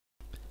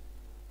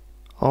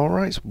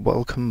Alright,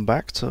 welcome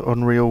back to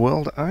Unreal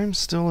World. I'm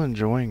still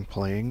enjoying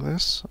playing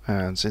this,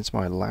 and since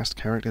my last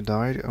character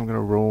died, I'm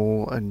gonna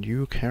roll a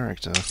new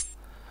character.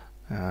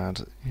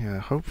 And yeah,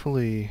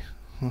 hopefully...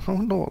 I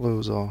wonder what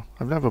those are.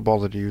 I've never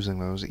bothered using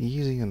those.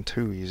 Easy and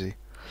too easy.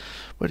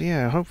 But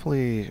yeah,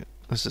 hopefully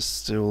this is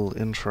still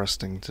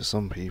interesting to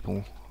some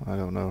people. I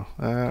don't know.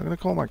 I'm gonna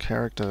call my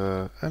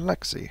character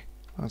Alexi.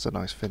 That's a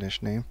nice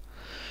Finnish name.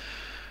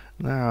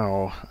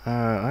 Now,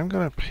 I'm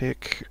gonna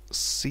pick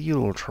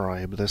Seal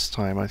Tribe this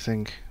time, I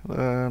think.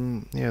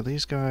 Yeah,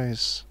 these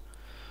guys,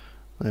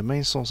 their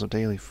main source of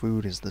daily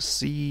food is the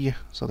sea,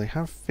 so they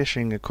have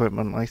fishing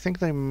equipment. I think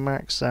they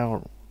max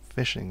out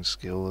fishing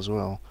skill as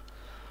well.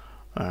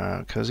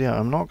 Because, yeah,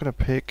 I'm not gonna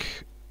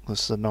pick the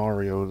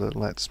scenario that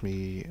lets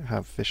me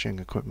have fishing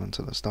equipment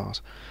at the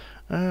start.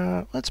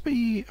 Let's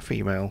be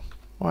female.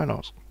 Why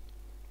not?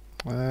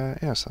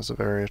 Yes, that's a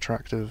very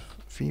attractive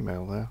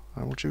female there.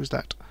 I will choose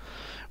that.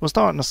 We're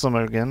starting the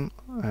summer again,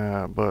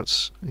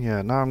 but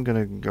yeah, now I'm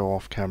gonna go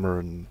off camera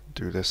and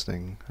do this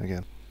thing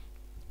again.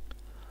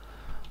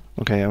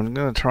 Okay, I'm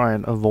gonna try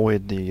and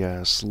avoid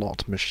the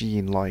slot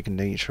machine-like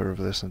nature of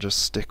this and just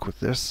stick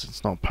with this.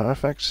 It's not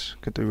perfect,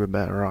 could do with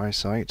better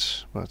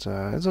eyesight, but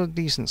it's a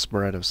decent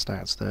spread of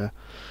stats there.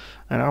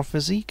 And our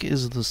physique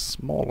is the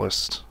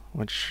smallest,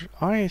 which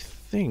I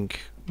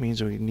think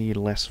means we need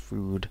less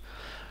food.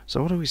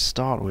 So what do we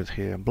start with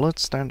here?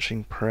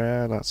 Blood-stanching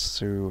prayer, that's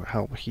to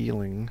help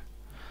healing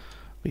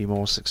be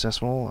more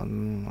successful,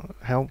 and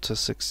help to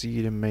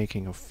succeed in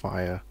making a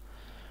fire.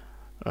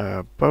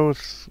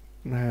 Both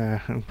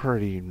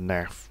pretty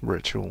naff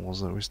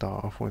rituals that we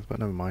start off with, but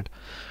never mind.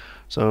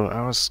 So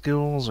our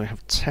skills, we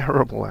have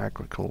terrible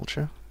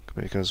agriculture,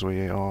 because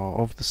we are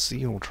of the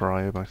Seal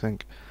Tribe, I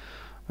think.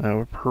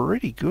 We're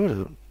pretty good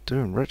at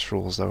doing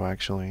rituals though,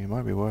 actually. It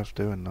might be worth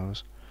doing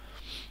those.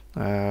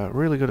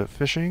 Really good at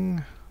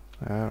fishing.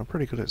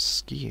 Pretty good at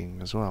skiing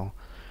as well.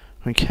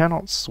 We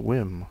cannot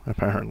swim,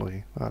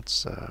 apparently.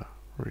 That's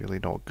really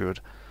not good.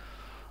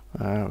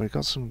 We've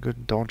got some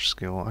good dodge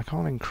skill. I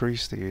can't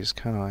increase these,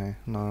 can I?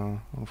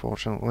 No,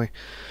 unfortunately.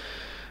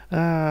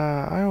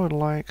 I would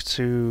like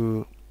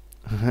to...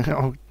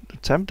 I'm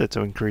tempted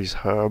to increase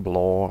herb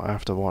lore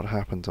after what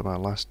happened to my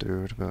last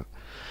dude, but...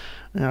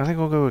 yeah, I think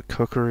I'll go with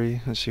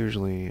cookery. It's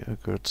usually a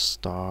good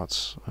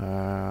start.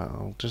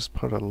 I'll just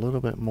put a little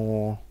bit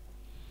more...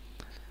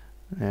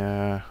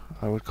 yeah,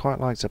 I would quite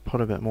like to put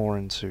a bit more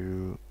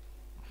into...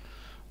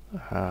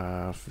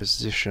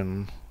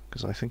 physician,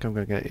 because I think I'm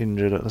going to get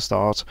injured at the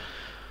start.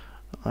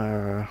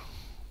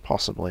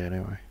 Possibly,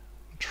 anyway.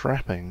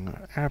 Trapping.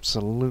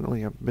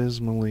 Absolutely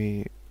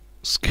abysmally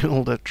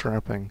skilled at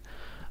trapping.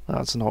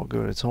 That's not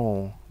good at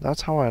all.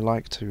 That's how I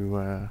like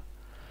to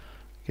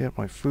get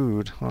my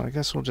food. Well, I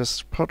guess we'll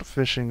just put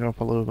fishing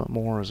up a little bit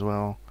more as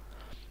well.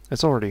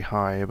 It's already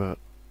high, but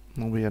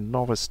it'll be a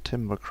novice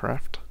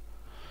timbercraft.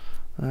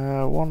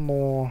 One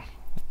more.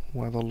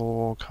 Weather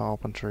law,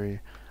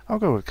 carpentry. I'll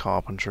go with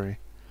carpentry.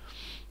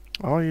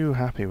 Are you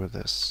happy with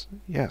this?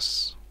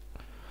 Yes.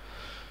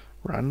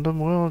 Random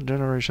world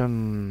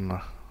generation.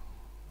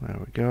 There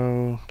we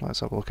go. Let's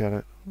have a look at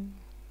it.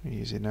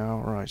 Easy now.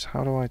 Right,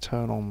 how do I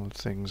turn on the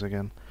things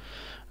again?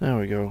 There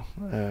we go.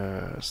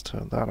 Let's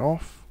turn that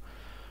off.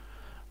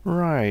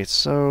 Right,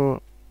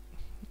 so...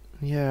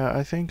 yeah,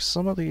 I think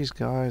some of these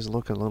guys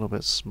look a little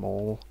bit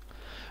small.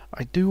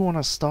 I do want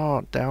to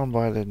start down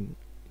by the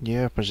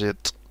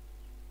Njerpez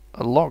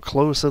a lot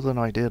closer than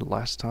I did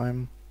last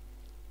time,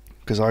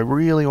 because I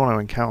really want to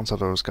encounter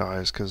those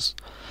guys, because,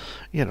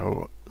 you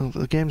know,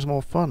 the game's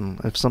more fun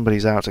if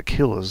somebody's out to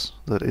kill us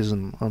that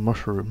isn't a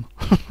mushroom.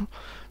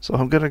 So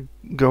I'm gonna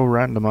go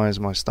randomize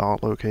my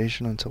start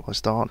location until I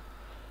start.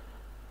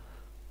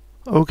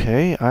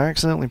 Okay, I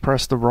accidentally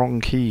pressed the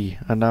wrong key,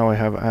 and now I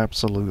have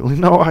absolutely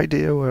no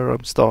idea where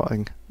I'm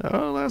starting.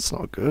 Oh, that's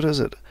not good, is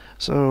it?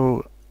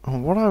 So...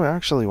 what I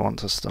actually want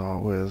to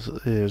start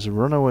with is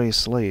Runaway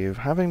Slave.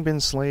 Having been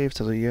slave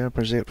to the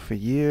Njerpez for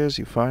years,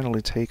 you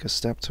finally take a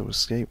step to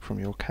escape from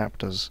your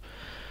captors.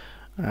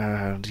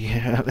 And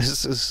yeah,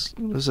 this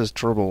is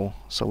trouble.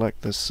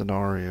 Select this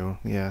scenario.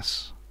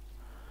 Yes.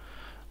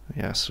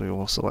 Yes, we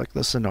will select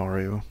the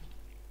scenario.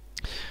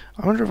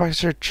 I wonder if I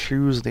should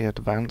choose the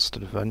advanced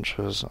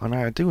adventures. I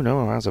mean, I do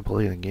know how to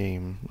play the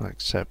game,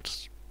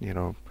 except, you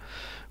know,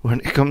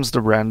 when it comes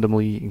to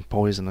randomly eating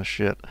poisonous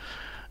shit.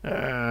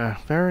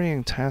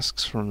 Varying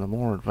tasks from the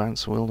more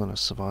advanced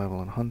wilderness survival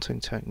and hunting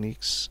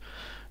techniques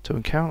to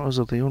encounters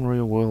of the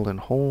unreal world in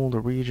whole, the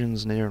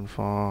regions near and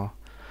far,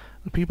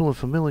 the people of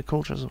familiar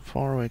cultures of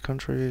faraway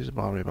countries,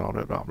 blah blah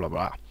blah blah blah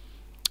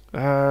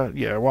blah.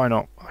 Yeah, why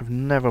not? I've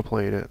never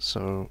played it,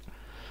 so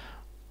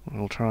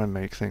we'll try and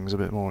make things a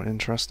bit more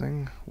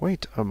interesting.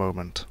 Wait a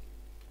moment.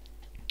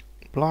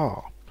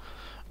 Blah.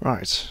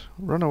 Right,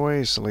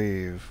 Runaway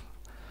Slave.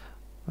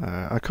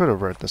 I could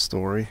have read the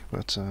story,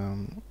 but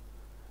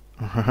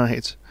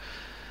right.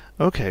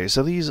 Okay,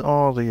 so these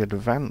are the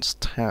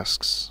advanced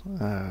tasks.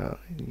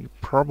 You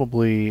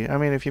probably... I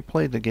mean, if you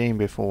played the game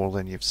before,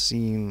 then you've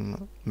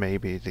seen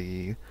maybe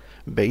the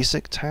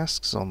basic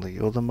tasks on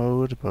the other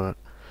mode, but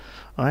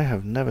I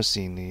have never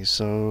seen these.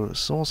 So,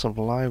 source of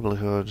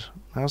livelihood.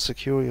 Now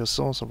secure your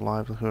source of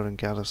livelihood and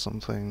gather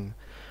something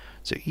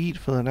to eat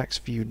for the next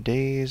few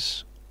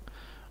days.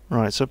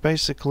 Right, so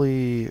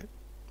basically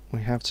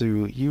we have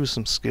to use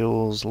some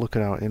skills, look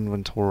at our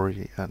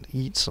inventory, and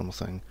eat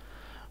something.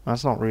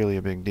 That's not really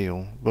a big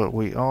deal, but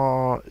we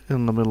are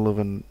in the middle of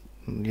an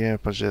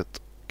Njerpez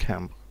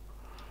camp.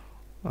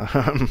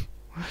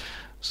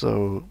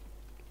 So,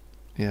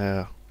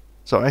 yeah.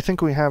 So I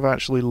think we have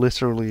actually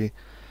literally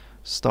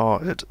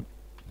started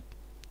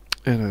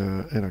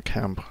in a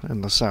camp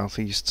in the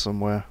southeast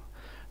somewhere.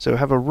 So we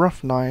have a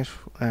rough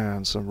knife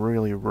and some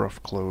really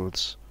rough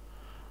clothes.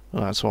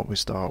 That's what we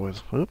start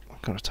with. Oop,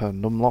 I've got to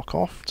turn numlock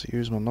off to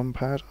use my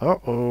numpad.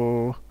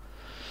 Uh-oh.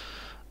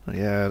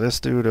 Yeah, this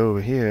dude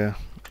over here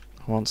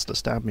wants to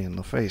stab me in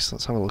the face.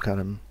 Let's have a look at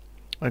him.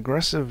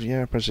 Aggressive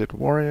Njerpez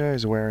warrior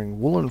is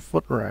wearing woolen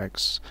foot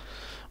rags,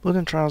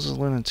 woolen trousers,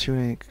 linen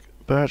tunic,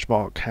 birch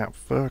bark cap,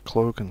 fur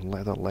cloak, and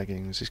leather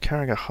leggings. He's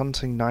carrying a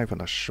hunting knife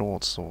and a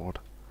short sword.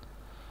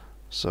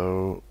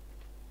 So,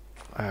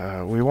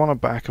 we want to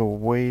back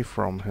away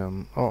from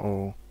him.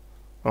 Uh-oh.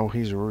 Oh,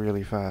 he's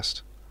really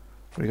fast.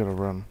 We gotta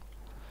run.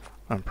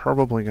 I'm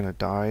probably gonna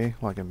die,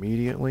 like,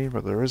 immediately,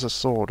 but there is a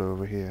sword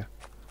over here.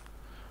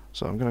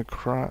 So I'm gonna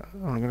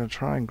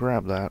try and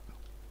grab that.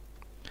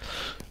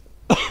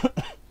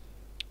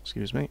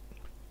 Excuse me.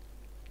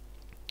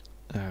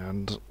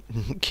 And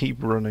keep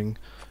running,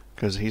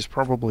 because he's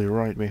probably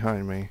right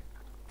behind me.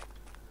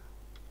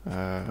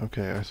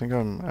 Okay, I think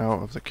I'm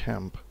out of the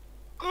camp.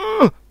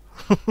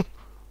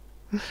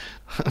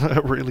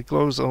 Really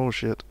close. Oh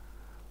shit.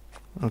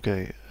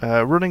 Okay,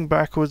 running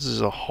backwards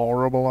is a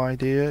horrible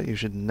idea. You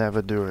should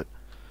never do it.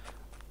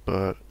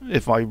 But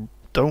if I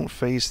don't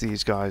face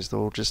these guys,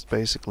 they'll just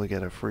basically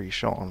get a free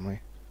shot on me.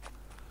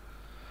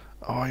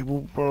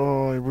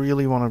 Oh, I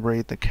really want to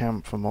raid the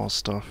camp for more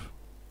stuff.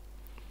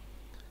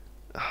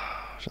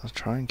 Should I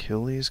try and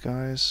kill these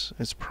guys?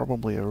 It's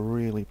probably a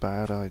really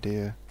bad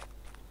idea.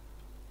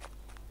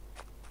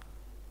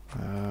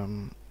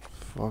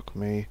 Fuck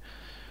me.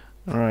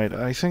 Alright,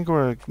 I think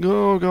we're...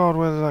 Oh god,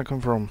 where did that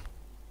come from?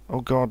 Oh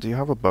god, do you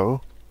have a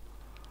bow?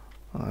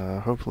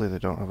 Hopefully they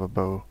don't have a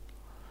bow.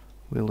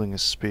 Wielding a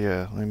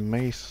spear. They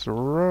may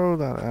throw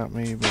that at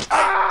me, but...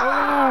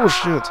 Oh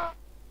shit!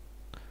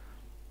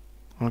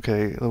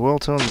 Okay, the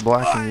world turns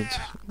black and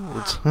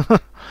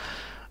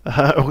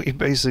we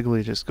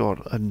basically just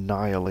got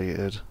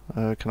annihilated.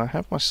 Can I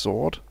have my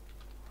sword?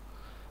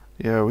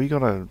 Yeah, we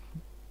gotta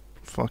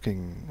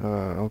fucking...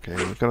 okay,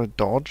 we gotta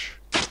dodge.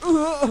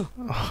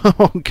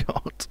 Oh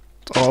god,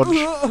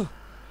 dodge.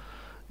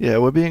 Yeah,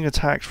 we're being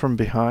attacked from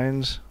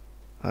behind.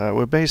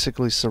 We're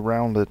basically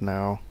surrounded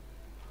now.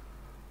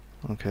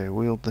 Okay,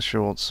 wield the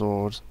short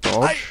sword.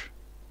 Dodge.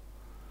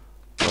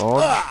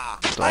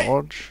 Dodge.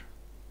 Dodge.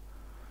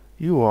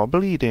 You are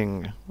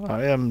bleeding.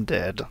 I am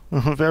dead.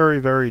 Very,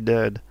 very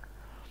dead.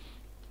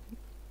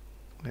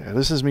 Yeah,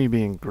 this is me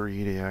being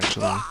greedy,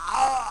 actually.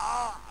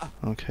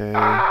 Okay.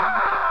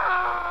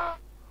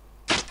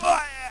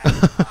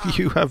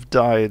 You have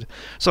died.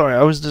 Sorry,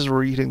 I was just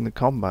reading the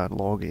combat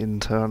log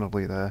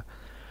internally there,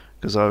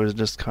 because I was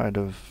just kind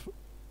of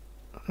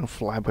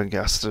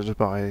flabbergasted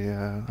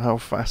by how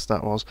fast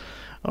that was.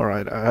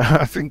 Alright,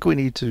 I think we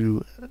need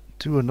to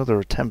do another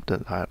attempt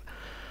at that.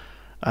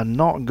 And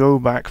not go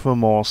back for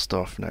more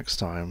stuff next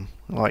time.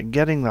 Like,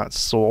 getting that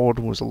sword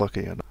was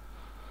lucky enough.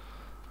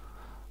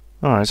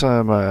 Alright, so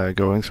I'm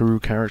going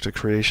through character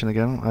creation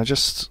again. I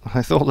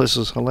thought this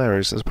was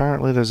hilarious.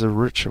 Apparently there's a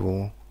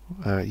ritual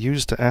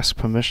used to ask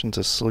permission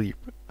to sleep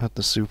at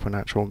the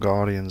supernatural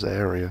guardian's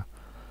area.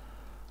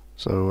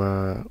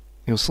 So,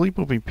 your sleep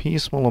will be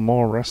peaceful and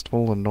more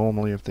restful than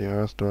normally if the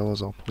earth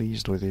dwellers are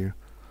pleased with you.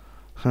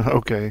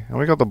 Okay, and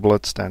we got the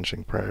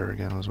blood-stanching prayer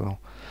again as well.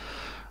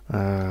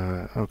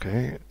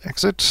 Okay,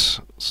 exit.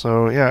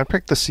 So, yeah, I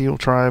picked the Seal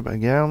Tribe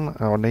again.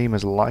 Our name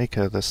is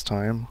Leica this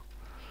time.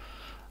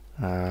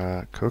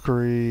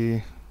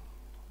 Cookery.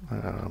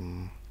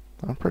 I'm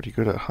pretty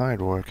good at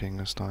hide working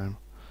this time.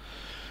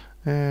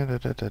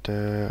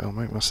 I'll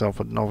make myself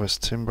a novice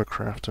timber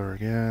crafter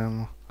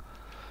again.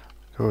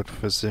 Good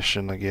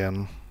physician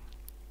again.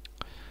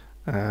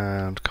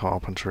 And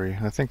carpentry.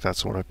 I think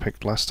that's what I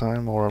picked last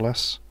time, more or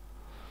less.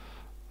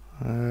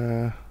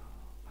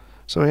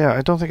 So yeah,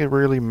 I don't think it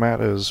really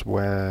matters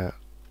where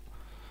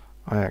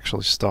I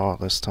actually start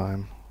this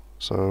time.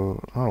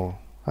 So,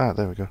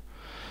 there we go.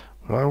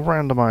 But I'll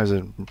randomize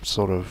it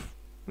sort of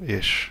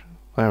ish.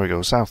 There we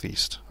go,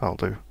 southeast. I'll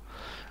do.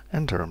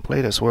 Enter and play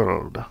this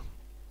world.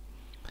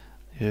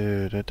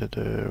 Yeah,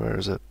 where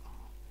is it?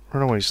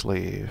 Runaway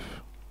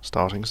slave.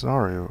 Starting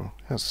scenario.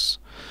 Yes.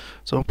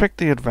 So I'll pick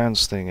the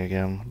advanced thing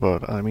again,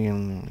 but I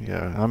mean,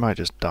 yeah, I might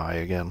just die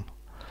again.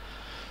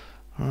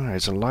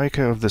 Alright, so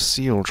Leica of the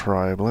Seal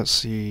Tribe. Let's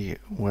see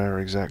where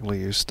exactly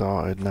you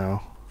started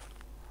now.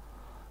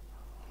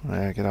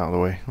 Yeah, get out of the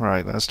way.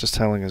 Right, that's just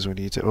telling us we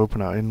need to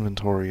open our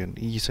inventory and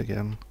eat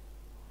again.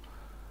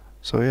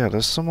 So yeah,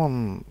 there's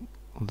someone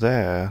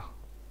there.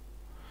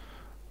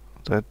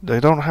 They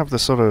don't have the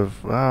sort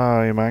of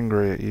I'm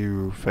angry at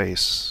you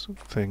face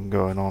thing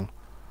going on.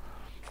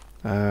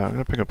 I'm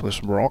gonna pick up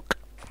this rock.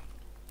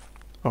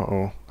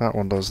 Uh-oh, that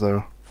one does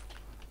though.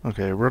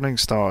 Okay, running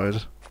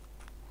started.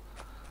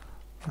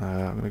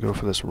 I'm gonna go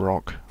for this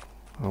rock.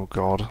 Oh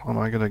god, am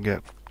I gonna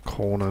get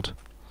cornered?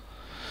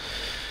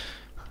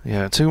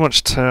 Yeah, too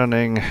much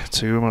turning,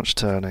 too much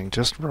turning.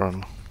 Just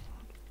run.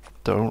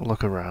 Don't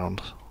look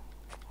around.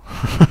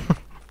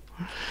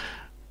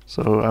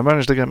 So, I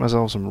managed to get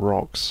myself some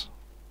rocks.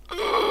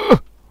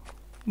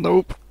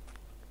 Nope.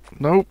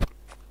 Nope.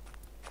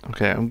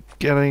 Okay, I'm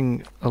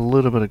getting a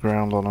little bit of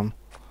ground on them.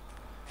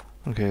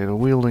 Okay, they're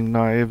wielding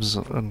knives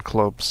and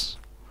clubs.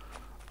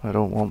 I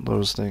don't want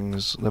those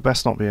things. There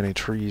best not be any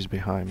trees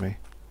behind me.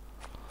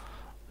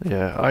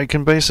 Yeah, I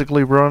can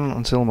basically run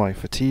until my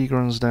fatigue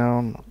runs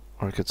down,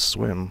 or I could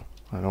swim.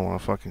 I don't want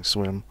to fucking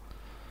swim.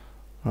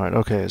 Alright,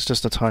 okay, it's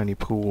just a tiny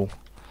pool.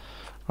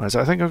 Alright,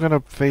 so I think I'm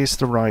gonna face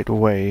the right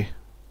way.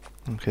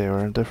 Okay, we're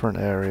in a different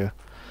area.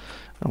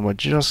 And we're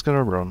just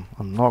gonna run.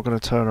 I'm not gonna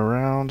turn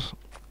around.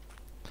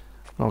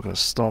 I'm not gonna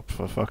stop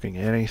for fucking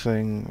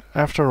anything.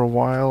 After a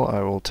while,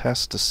 I will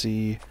test to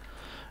see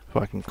if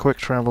I can quick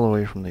travel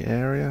away from the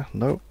area.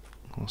 Nope,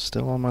 I'm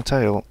still on my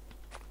tail.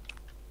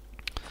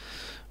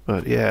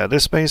 But yeah,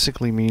 this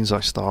basically means I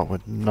start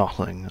with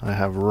nothing. I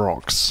have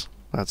rocks.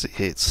 That's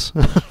it.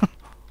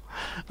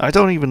 I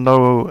don't even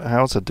know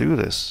how to do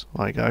this.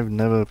 Like, I've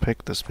never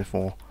picked this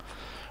before.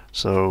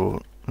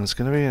 So, it's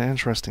going to be an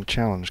interesting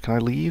challenge. Can I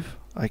leave?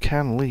 I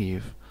can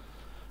leave.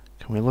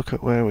 Can we look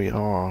at where we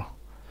are?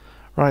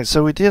 Right,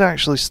 so we did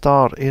actually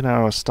start in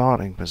our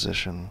starting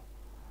position.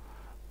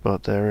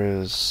 But there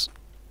is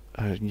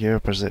a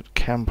Njerpez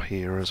camp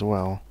here as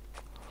well.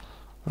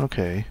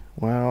 Okay,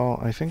 well,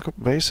 I think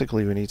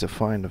basically we need to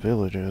find the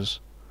villagers.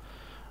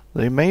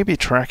 They may be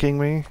tracking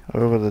me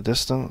over the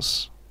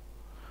distance.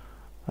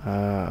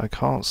 I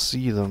can't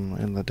see them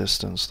in the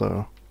distance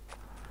though.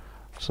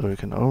 So we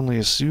can only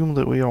assume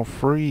that we are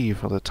free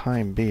for the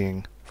time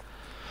being.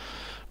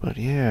 But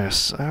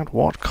yes, at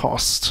what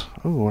cost?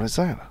 Ooh, what is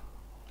that?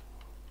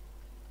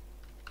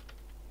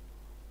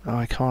 Oh,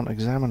 I can't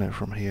examine it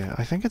from here.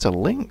 I think it's a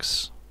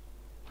lynx.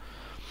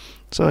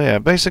 So yeah,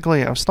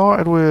 basically I've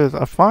started with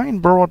a fine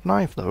broad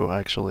knife though,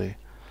 actually.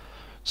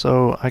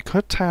 So I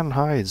could tan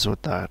hides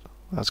with that.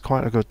 That's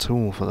quite a good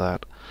tool for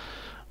that.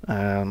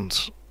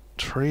 And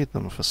trade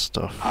them for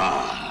stuff.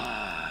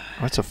 Oh,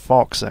 it's a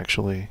fox,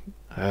 actually.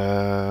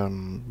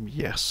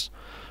 Yes.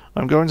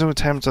 I'm going to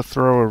attempt to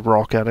throw a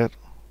rock at it.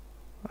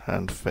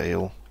 And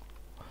fail.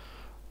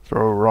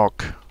 Throw a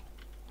rock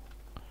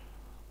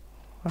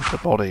at the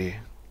body.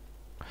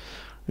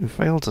 You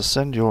failed to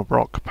send your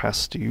rock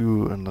past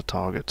you and the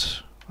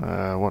target.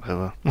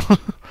 Whatever.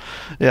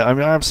 Yeah, I'm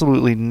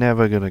absolutely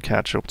never gonna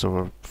catch up to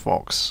a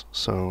fox,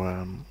 so,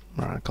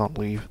 I can't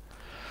leave.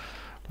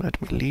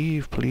 Let me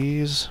leave,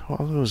 please.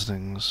 What are those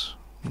things?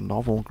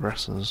 Novel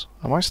grasses.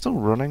 Am I still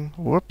running?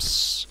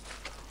 Whoops.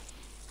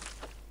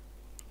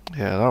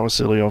 Yeah, that was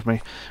silly of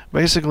me.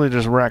 Basically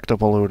just racked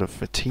up a load of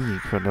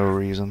fatigue for no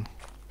reason.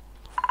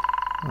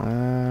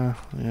 Yeah,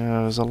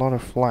 there's a lot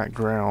of flat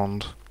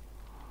ground.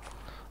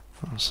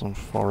 Some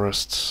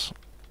forests.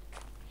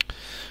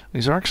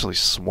 These are actually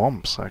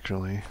swamps,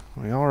 actually.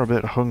 We are a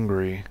bit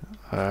hungry.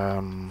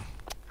 Yeah,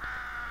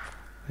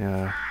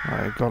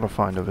 I gotta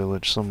find a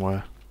village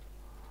somewhere.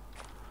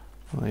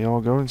 They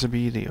are going to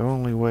be the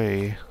only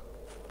way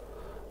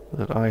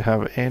that I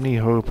have any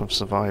hope of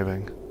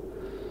surviving.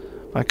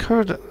 I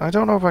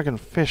don't know if I can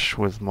fish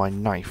with my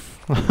knife.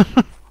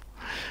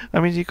 I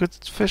mean, you could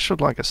fish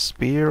with like a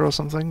spear or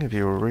something if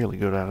you were really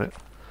good at it.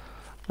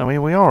 I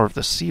mean, we are of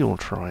the seal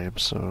tribe,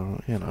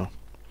 so, you know.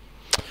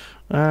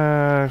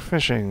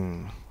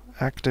 Fishing.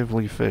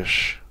 Actively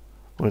fish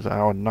with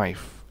our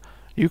knife.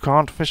 You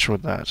can't fish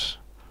with that.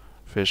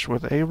 Fish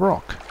with a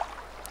rock.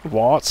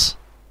 What?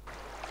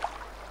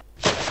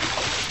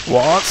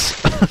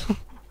 What?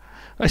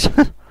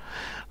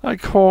 I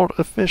caught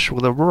a fish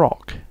with a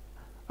rock.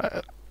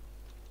 I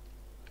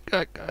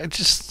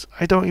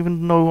don't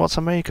even know what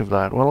to make of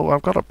that. Well,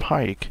 I've got a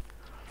pike,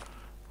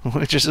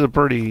 which is a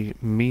pretty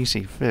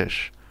meaty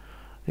fish.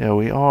 Yeah,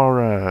 we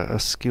are a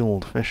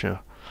skilled fisher.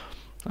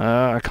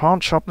 I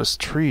can't chop this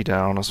tree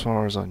down as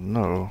far as I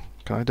know.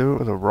 Can I do it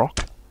with a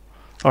rock?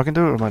 Oh, I can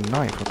do it with my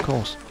knife, of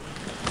course.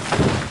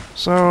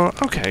 So,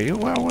 okay,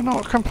 well, we're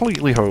not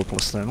completely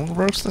hopeless then. We'll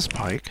roast this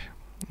pike.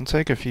 It'll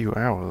take a few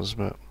hours,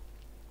 but...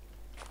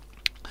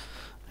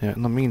 yeah,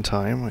 in the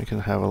meantime, we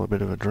can have a little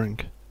bit of a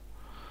drink.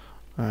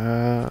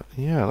 Yeah,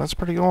 that's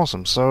pretty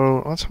awesome.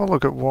 So, let's have a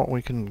look at what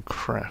we can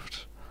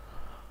craft.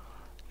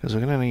 Because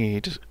we're going to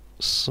need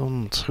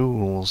some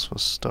tools for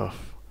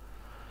stuff.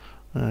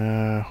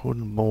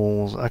 Wooden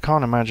balls. I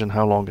can't imagine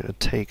how long it would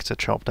take to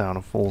chop down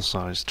a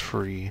full-size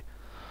tree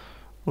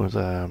with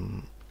a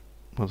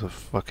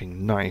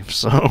fucking knife,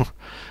 so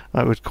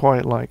I would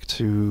quite like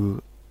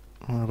to...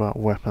 what about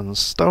weapons?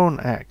 Stone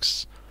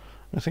axe.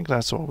 I think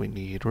that's what we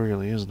need,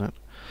 really, isn't it?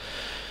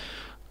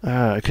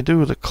 I could do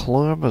with a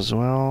club as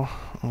well.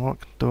 What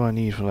do I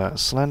need for that?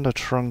 Slender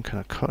trunk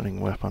and a cutting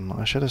weapon.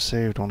 I should have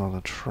saved one of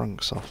the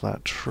trunks off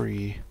that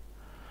tree.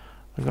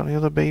 Have got any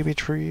other baby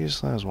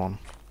trees? There's one.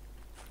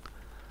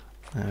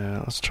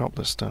 Let's chop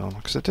this down,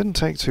 because it didn't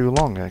take too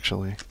long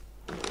actually.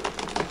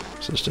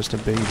 This is just a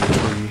baby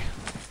tree.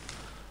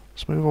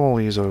 Let's move all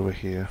these over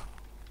here,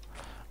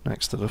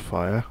 next to the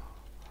fire.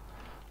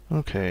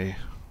 Okay.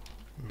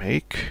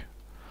 Make.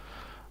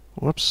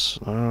 Whoops.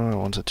 I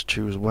wanted to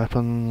choose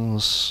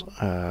weapons.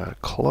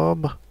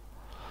 Club.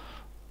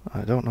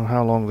 I don't know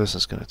how long this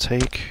is going to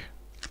take.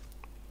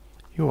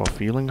 You are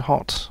feeling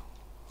hot.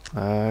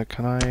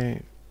 Can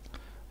I...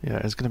 Yeah,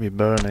 it's going to be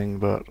burning,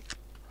 but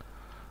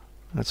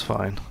that's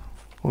fine.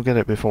 We'll get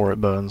it before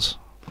it burns.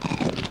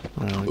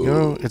 There we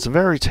go. It's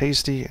very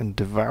tasty and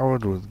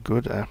devoured with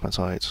good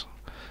appetite.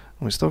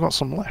 And we still got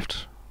some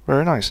left.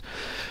 Very nice.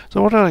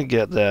 So what did I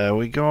get there?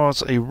 We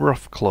got a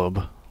rough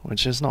club,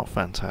 which is not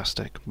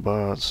fantastic,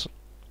 but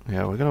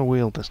yeah, we're going to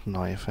wield this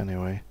knife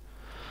anyway,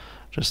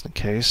 just in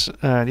case.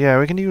 And yeah,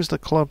 we can use the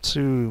club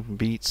to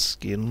beat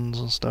skins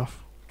and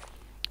stuff.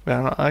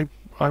 And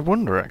I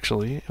wonder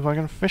actually if I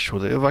can fish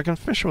with it. If I can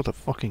fish with a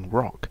fucking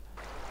rock.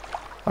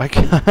 I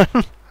can.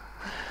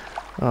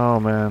 Oh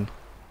man.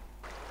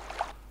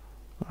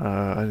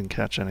 I didn't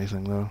catch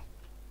anything though.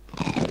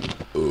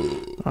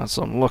 That's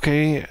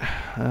unlucky.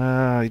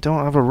 I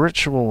don't have a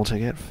ritual to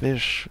get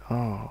fish.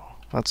 Oh,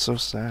 that's so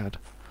sad.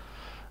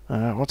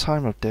 What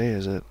time of day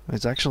is it?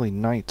 It's actually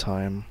night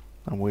time,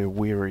 and we're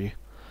weary.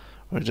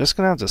 We're just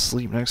gonna have to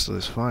sleep next to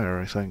this fire,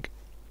 I think.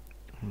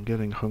 I'm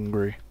getting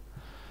hungry.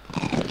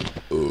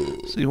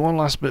 See, one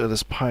last bit of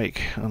this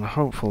pike, and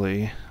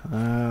hopefully,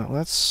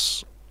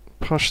 let's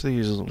push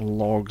these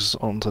logs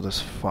onto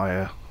this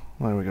fire.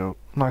 There we go.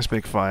 Nice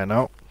big fire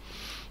now.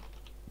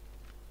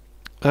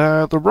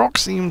 The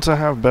rocks seem to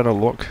have better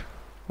luck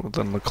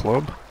than the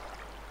club.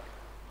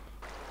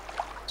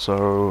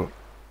 So,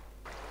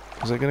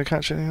 is it going to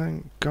catch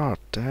anything? God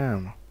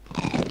damn.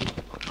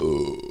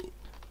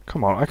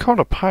 Come on, I caught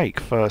a pike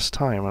first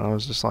time and I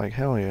was just like,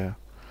 hell yeah.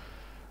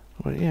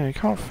 But yeah, you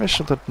can't fish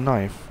with a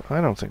knife. I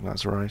don't think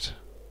that's right.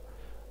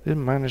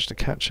 Didn't manage to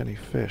catch any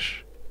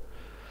fish.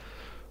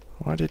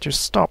 Why did you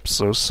stop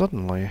so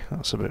suddenly?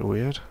 That's a bit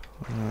weird.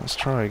 Let's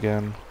try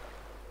again.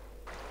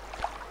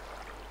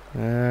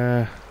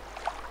 I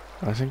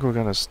think we're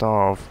gonna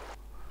starve.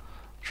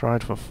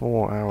 Tried for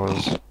 4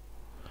 hours.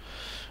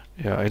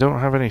 Yeah, I don't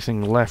have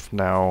anything left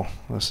now.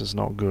 This is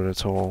not good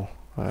at all.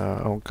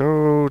 I'll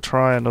go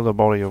try another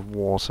body of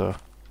water.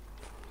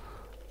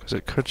 Because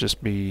it could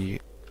just be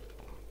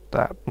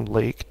that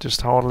lake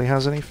just hardly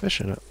has any fish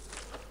in it.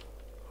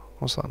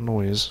 What's that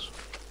noise?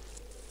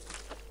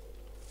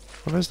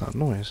 What is that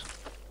noise?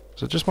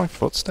 Is it just my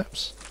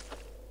footsteps?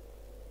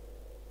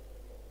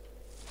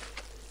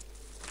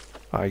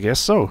 I guess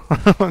so.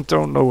 I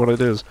don't know what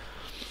it is.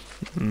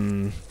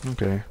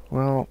 Okay,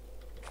 well,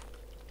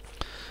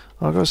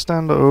 I'll go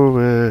stand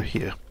over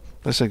here.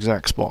 This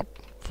exact spot,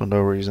 for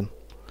no reason.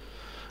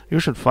 You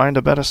should find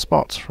a better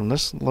spot. From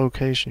this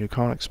location you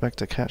can't expect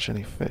to catch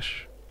any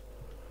fish.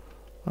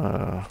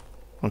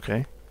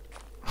 Okay.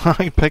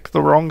 I picked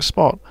the wrong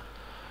spot.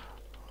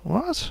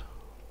 What?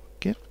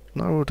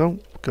 No,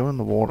 don't go in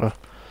the water.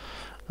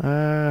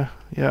 Yeah,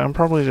 I'm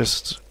probably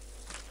just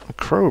a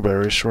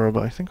crowberry shrub.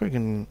 I think we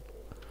can...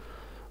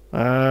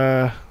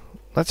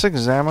 let's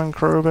examine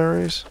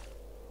crowberries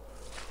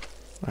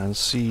and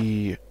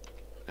see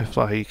if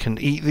I can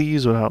eat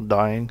these without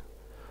dying.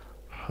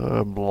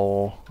 Herb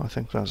law. I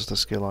think that's the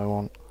skill I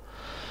want.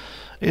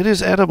 It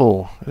is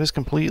edible. It is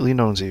completely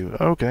known to you.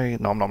 Okay,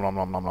 nom nom nom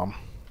nom nom nom.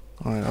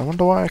 Right, I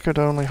wonder why I could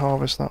only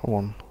harvest that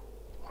one.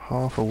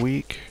 Half a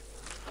week.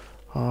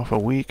 Half a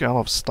week. I'll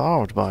have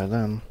starved by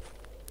then.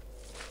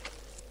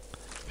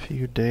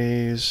 Few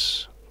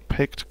days.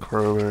 Picked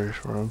crowberry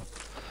shrub.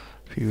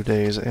 Few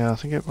days. Yeah, I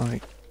think it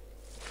might...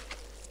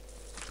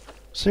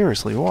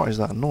 Seriously, what is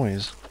that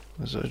noise?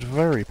 It's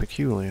very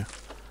peculiar.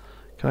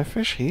 Can I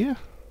fish here?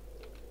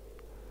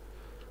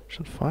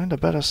 Should find a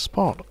better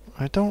spot.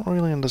 I don't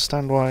really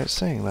understand why it's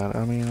saying that.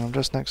 I mean, I'm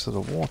just next to the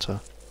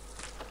water.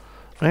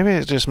 Maybe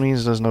it just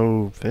means there's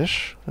no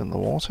fish in the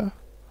water?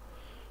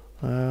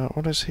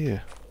 What is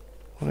here?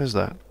 What is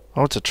that?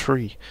 Oh, it's a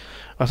tree.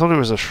 I thought it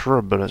was a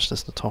shrub, but it's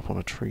just the top of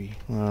a tree.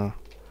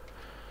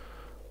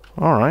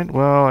 Alright,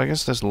 well, I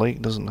guess this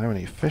lake doesn't have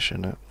any fish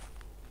in it.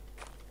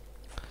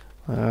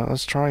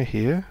 Let's try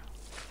here.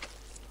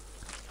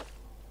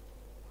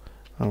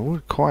 I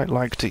would quite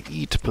like to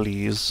eat,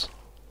 please.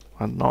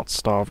 And not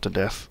starve to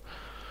death.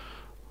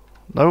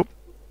 Nope.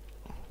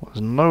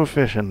 There's no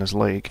fish in this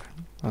lake,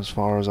 as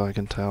far as I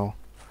can tell.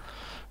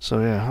 So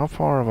yeah, how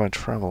far have I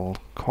travelled?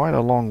 Quite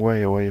a long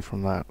way away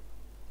from that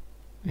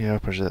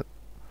Njerpez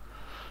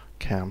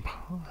camp.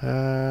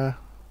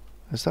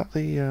 Is that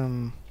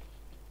the,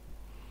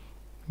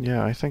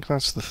 Yeah, I think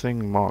that's the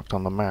thing marked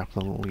on the map,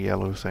 the little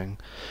yellow thing.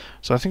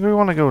 So I think we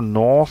want to go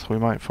north. We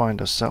might find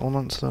a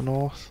settlement to the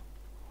north.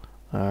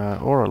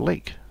 Or a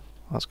lake.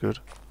 That's good.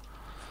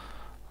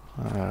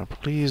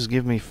 Please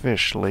give me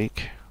fish,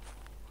 lake.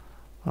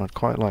 I'd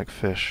quite like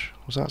fish.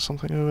 Was that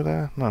something over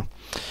there? No.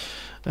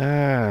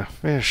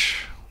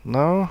 Fish.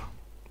 No?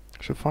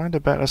 Should find a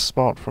better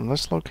spot. From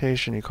this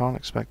location you can't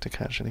expect to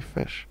catch any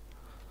fish.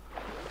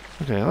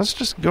 Okay, let's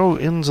just go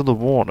into the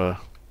water.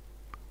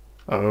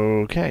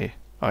 Okay.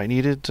 I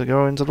needed to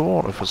go into the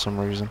water for some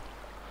reason.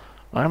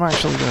 I'm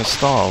actually going to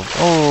starve.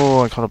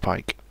 Oh, I caught a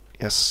pike.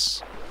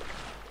 Yes.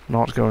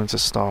 Not going to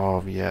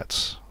starve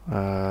yet.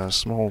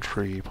 Small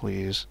tree,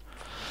 please.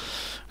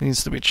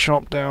 Needs to be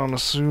chopped down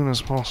as soon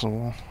as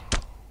possible.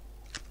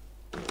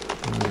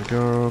 There we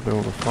go.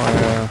 Build a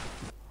fire.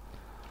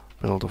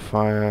 Build a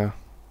fire.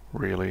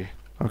 Really?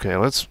 Okay,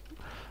 let's...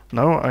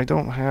 No, I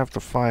don't have the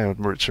fire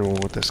ritual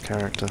with this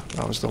character.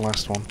 That was the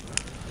last one.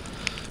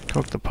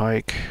 Cook the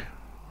pike.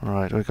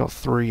 Right, we've got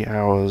 3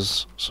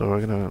 hours, so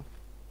we're gonna...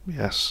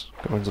 Yes,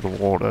 go into the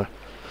water.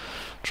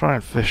 Try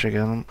and fish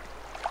again.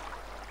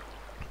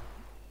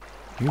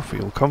 You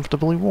feel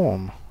comfortably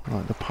warm.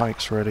 Right, the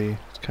pike's ready.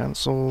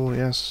 Cancel,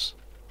 yes.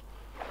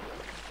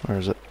 Where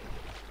is it?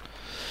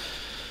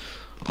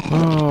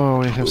 Oh,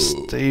 we have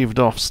staved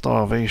off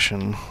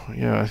starvation.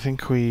 Yeah, I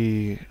think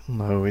we...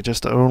 No, we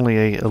just only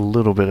ate a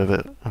little bit of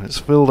it. And it's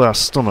filled our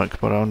stomach,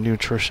 but our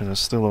nutrition is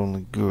still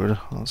only good.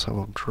 Let's have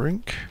a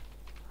drink.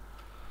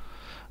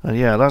 And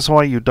yeah, that's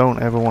why you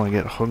don't ever want to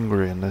get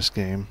hungry in this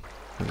game.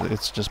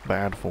 It's just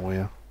bad for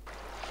you.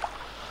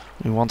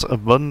 You want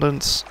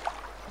abundance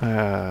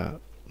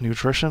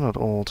nutrition at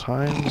all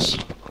times.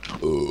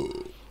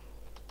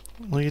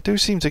 Well, you do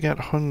seem to get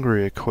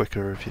hungrier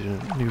quicker if your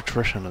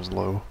nutrition is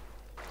low.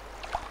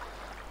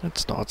 It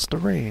starts to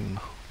rain.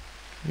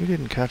 You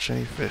didn't catch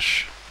any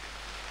fish.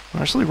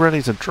 I'm actually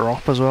ready to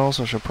drop as well,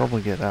 so I should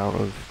probably get out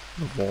of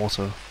the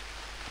water.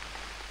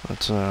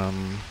 But,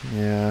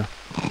 yeah.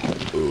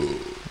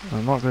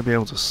 I'm not going to be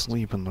able to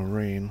sleep in the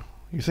rain.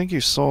 You think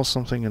you saw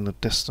something in the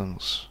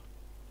distance?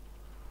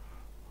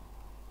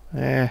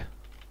 I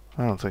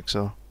don't think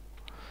so.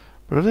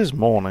 But it is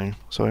morning,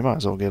 so we might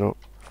as well get up.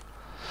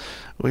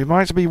 We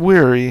might be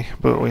weary,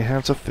 but we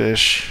have to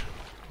fish.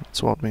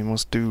 That's what we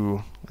must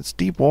do. It's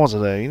deep water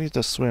there, you need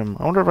to swim.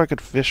 I wonder if I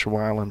could fish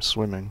while I'm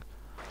swimming.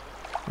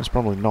 That's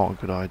probably not a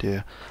good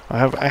idea. I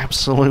have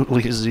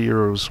absolutely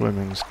 0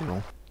 swimming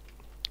skill,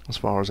 as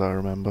far as I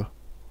remember.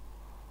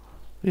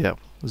 Yeah,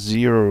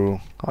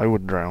 0. I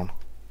would drown.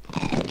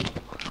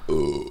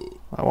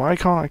 Why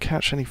can't I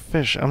catch any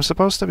fish? I'm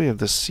supposed to be of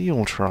the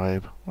seal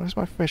tribe. Where's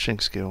my fishing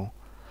skill?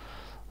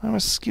 I'm a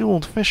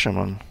skilled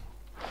fisherman.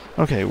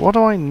 Okay, what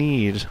do I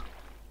need?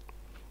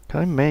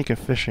 Can I make a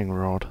fishing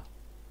rod?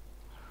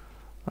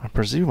 I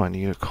presume I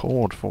need a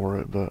cord for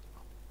it, but...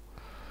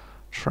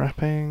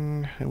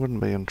 Trapping? It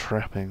wouldn't be in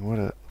trapping, would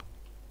it?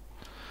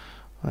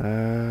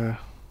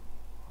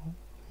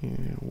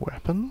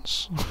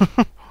 Weapons?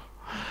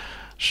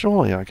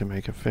 Surely I can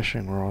make a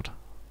fishing rod.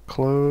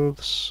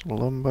 Clothes,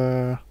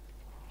 lumber...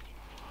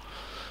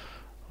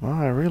 Well,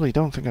 I really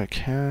don't think I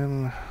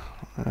can.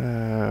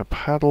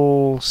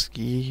 Paddle,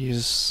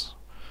 skis...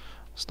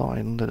 It's not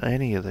in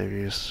any of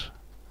these.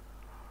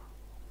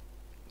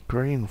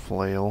 Grain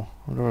flail.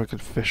 I wonder if I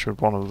could fish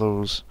with one of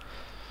those.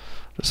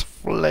 Just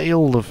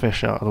flail the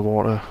fish out of the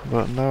water.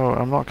 But no,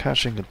 I'm not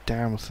catching a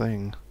damn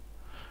thing.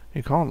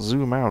 You can't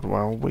zoom out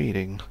while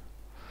waiting.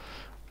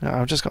 Yeah,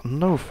 I've just got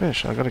no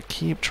fish. I've got to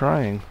keep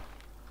trying.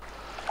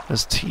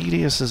 As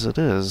tedious as it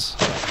is,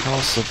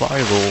 our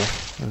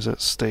survival is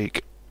at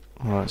stake.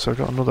 Alright, so I've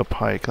got another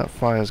pike. That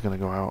fire's going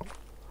to go out.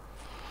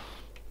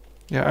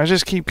 Yeah, I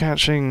just keep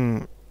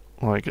catching,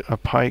 like, a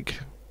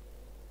pike.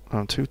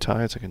 I'm too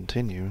tired to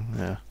continue.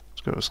 Yeah,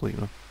 let's go to sleep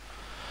then.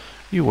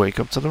 You wake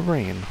up to the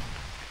rain.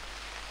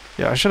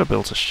 Yeah, I should have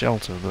built a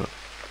shelter, but...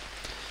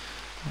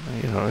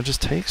 You know, it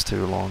just takes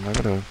too long. I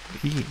gotta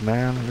eat,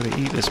 man. I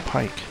gotta eat this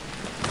pike.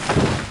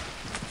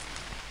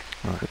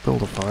 Alright,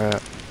 build a fire.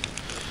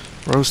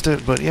 Roast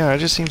it, but yeah, I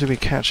just seem to be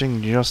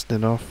catching just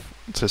enough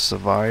to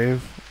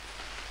survive.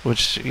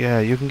 Which, yeah,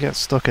 you can get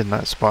stuck in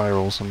that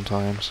spiral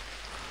sometimes.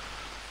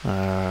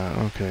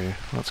 Okay,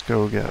 let's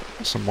go get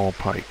some more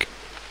pike.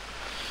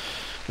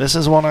 This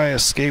is what I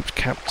escaped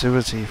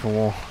captivity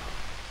for.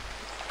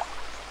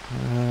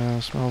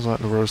 Smells like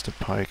the roasted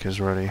pike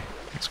is ready.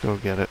 Let's go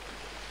get it.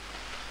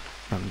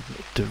 And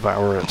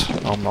devour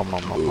it. Nom nom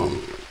nom nom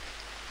nom.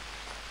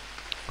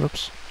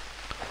 Whoops.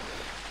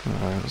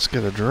 Let's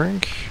get a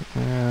drink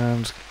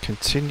and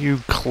continue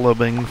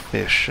clubbing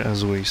fish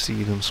as we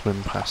see them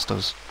swim past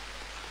us.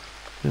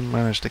 Didn't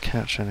manage to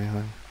catch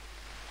anything.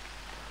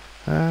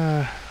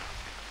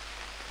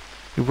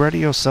 You ready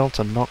yourself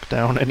to knock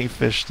down any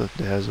fish that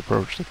dares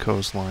approach the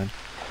coastline.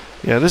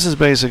 Yeah, this is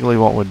basically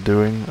what we're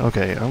doing.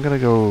 Okay, I'm gonna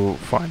go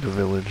find a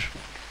village.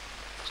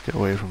 Let's get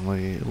away from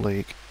the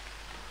lake.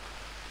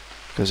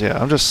 Because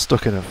yeah, I'm just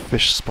stuck in a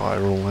fish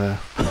spiral there.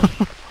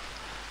 I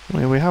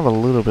mean, we have a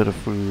little bit of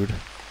food.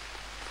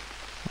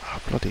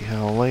 Oh, bloody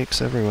hell,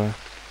 lakes everywhere.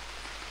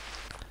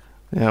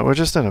 Yeah, we're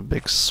just in a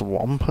big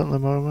swamp at the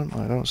moment.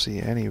 I don't see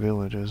any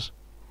villages.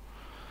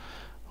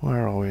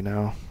 Where are we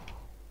now?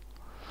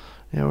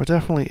 Yeah, we're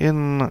definitely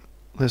in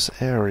this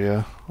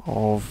area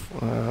of,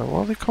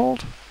 what are they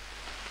called?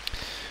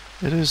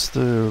 It is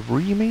the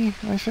Remy,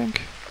 I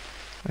think.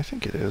 I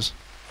think it is.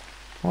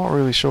 I'm not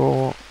really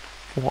sure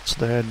what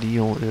their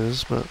deal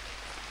is, but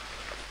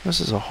this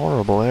is a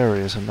horrible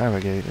area to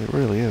navigate. It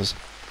really is.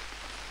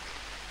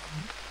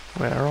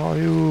 Where are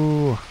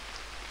you?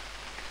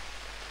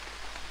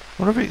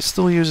 I wonder if it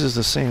still uses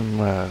the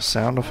same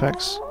sound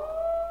effects.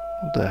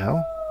 What the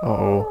hell?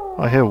 Uh-oh.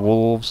 I hear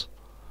wolves.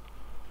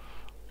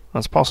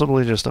 That's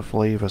possibly just a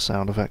flavor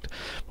sound effect.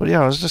 But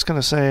yeah, I was just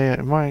gonna say,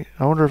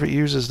 I wonder if it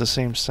uses the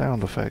same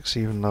sound effects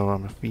even though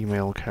I'm a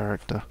female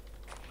character.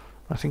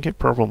 I think it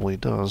probably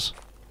does.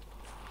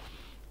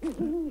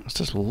 It's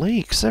just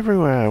lakes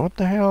everywhere. What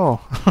the hell?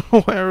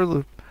 Where are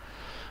the...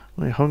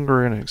 I'm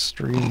hungry and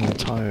extremely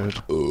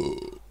tired.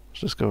 Let's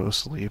just go to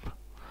sleep.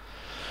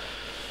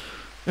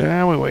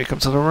 Yeah, we wake up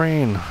to the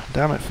rain.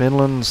 Damn it,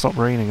 Finland, stop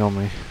raining on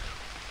me.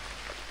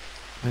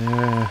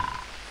 Yeah.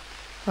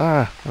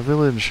 Ah, a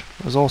village.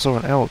 There's also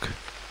an elk.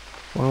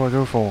 What do I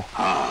go for?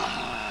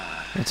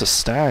 It's a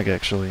stag,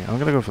 actually. I'm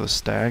gonna go for the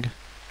stag.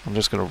 I'm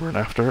just gonna run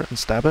after it and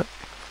stab it.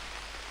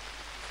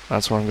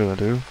 That's what I'm gonna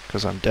do,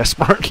 because I'm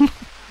desperate.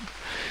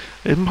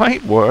 It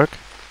might work.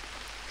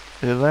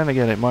 And then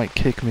again, it might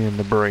kick me in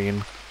the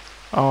brain.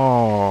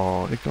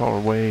 Oh, it got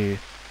away.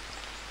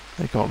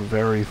 It got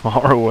very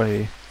far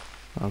away.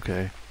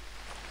 Okay.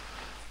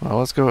 Well,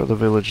 let's go to the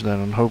village then,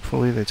 and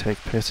hopefully they take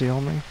pity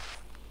on me.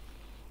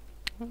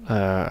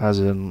 As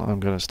in, I'm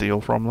gonna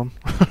steal from them.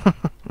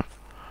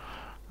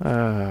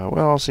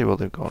 Well, I'll see what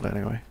they've got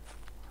anyway.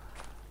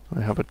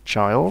 They have a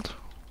child.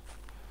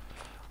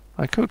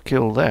 I could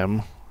kill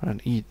them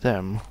and eat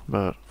them,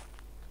 but...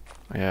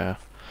 yeah.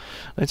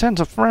 They tend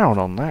to frown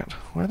on that.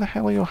 Where the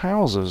hell are your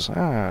houses?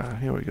 Ah,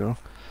 here we go.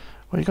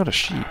 Well, you got a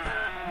sheep.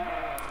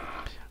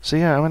 So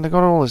yeah, I mean, they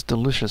got all this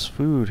delicious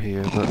food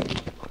here,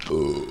 but...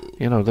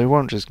 you know, they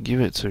won't just give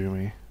it to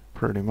me,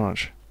 pretty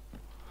much.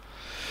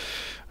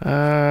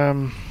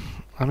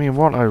 I mean,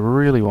 what I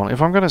really want...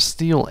 if I'm gonna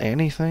steal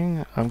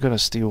anything, I'm gonna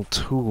steal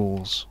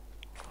tools.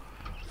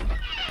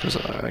 Because,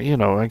 you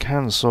know, I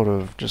can just sort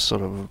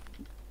of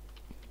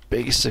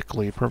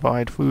basically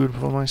provide food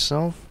for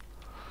myself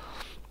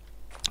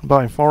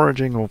by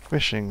foraging or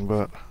fishing,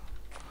 but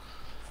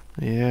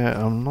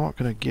yeah, I'm not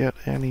gonna get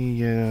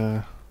any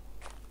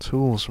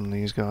tools from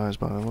these guys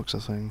by the looks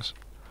of things.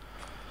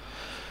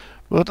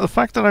 But the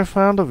fact that I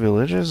found a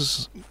village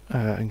is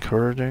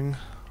encouraging.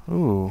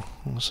 Ooh,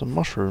 there's some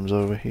mushrooms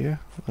over here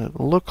that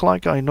look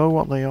like I know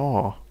what they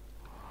are.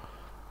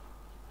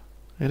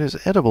 It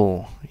is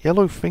edible.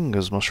 Yellow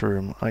fingers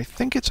mushroom. I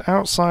think it's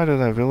outside of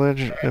their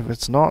village. If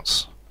it's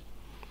not...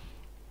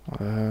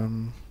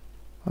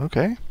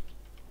 okay.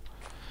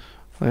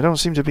 They don't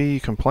seem to be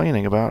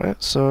complaining about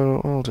it,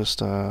 so I'll just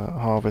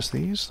harvest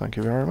these. Thank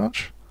you very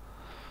much.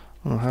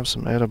 We'll have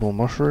some edible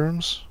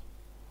mushrooms.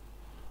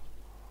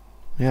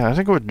 Yeah, I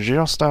think we're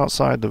just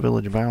outside the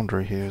village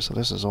boundary here, so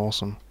this is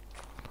awesome.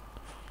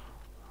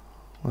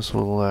 This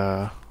will,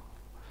 we're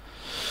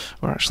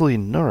actually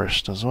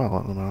nourished as well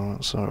at the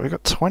moment, so we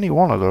got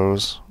 21 of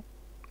those.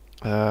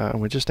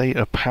 And we just ate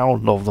a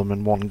pound of them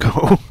in one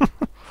go.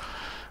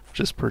 Which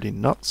is pretty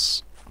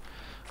nuts.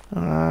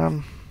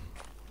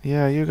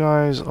 Yeah, you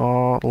guys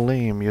are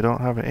lame. You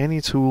don't have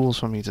any tools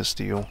for me to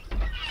steal.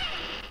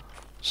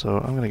 So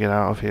I'm gonna get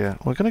out of here.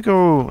 We're gonna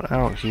go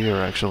out here,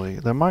 actually.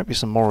 There might be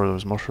some more of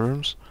those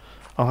mushrooms.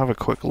 I'll have a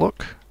quick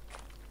look.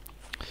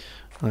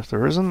 And if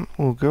there isn't,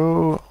 we'll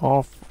go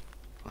off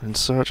in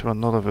search of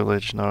another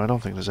village. No, I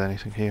don't think there's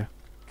anything here.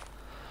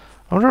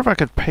 I wonder if I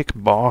could pick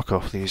bark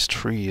off these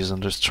trees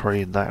and just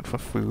trade that for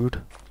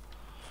food.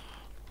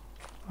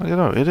 I don't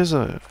know, it is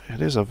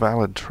a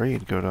valid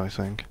trade good, I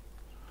think.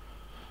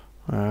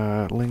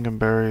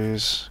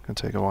 Lingonberries can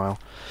take a while.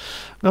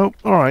 Nope,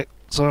 alright,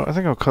 so I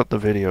think I'll cut the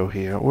video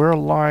here. We're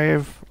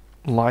alive.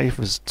 Life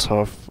is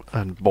tough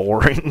and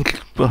boring,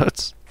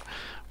 but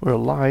we're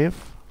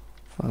alive,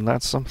 and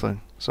that's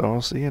something. So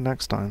I'll see you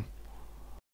next time.